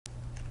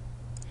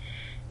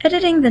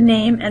Editing the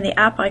name and the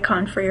app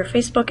icon for your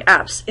Facebook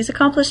apps is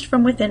accomplished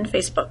from within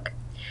Facebook.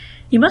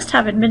 You must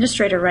have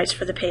administrator rights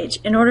for the page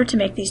in order to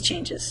make these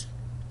changes.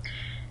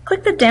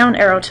 Click the down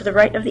arrow to the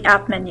right of the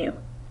app menu.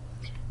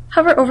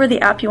 Hover over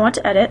the app you want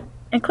to edit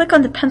and click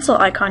on the pencil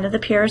icon that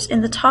appears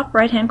in the top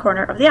right-hand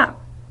corner of the app.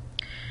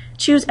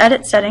 Choose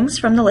Edit Settings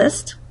from the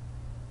list.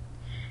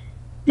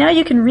 Now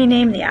you can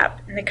rename the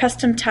app in the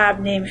Custom Tab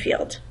Name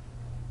field.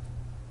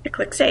 And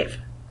click Save.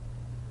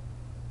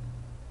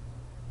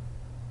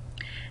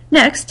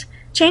 Next,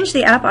 change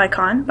the app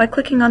icon by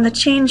clicking on the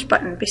Change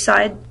button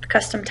beside the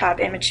Custom Tab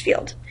Image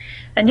field.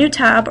 A new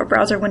tab or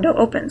browser window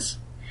opens.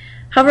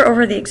 Hover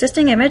over the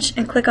existing image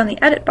and click on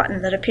the Edit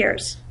button that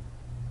appears.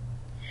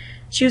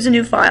 Choose a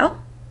new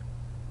file.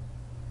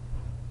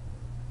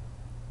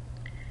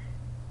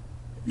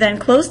 Then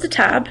close the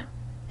tab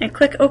and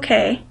click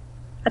OK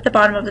at the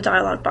bottom of the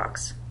dialog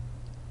box.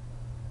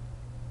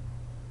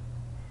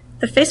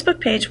 The Facebook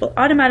page will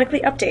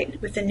automatically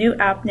update with the new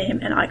app name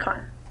and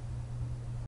icon.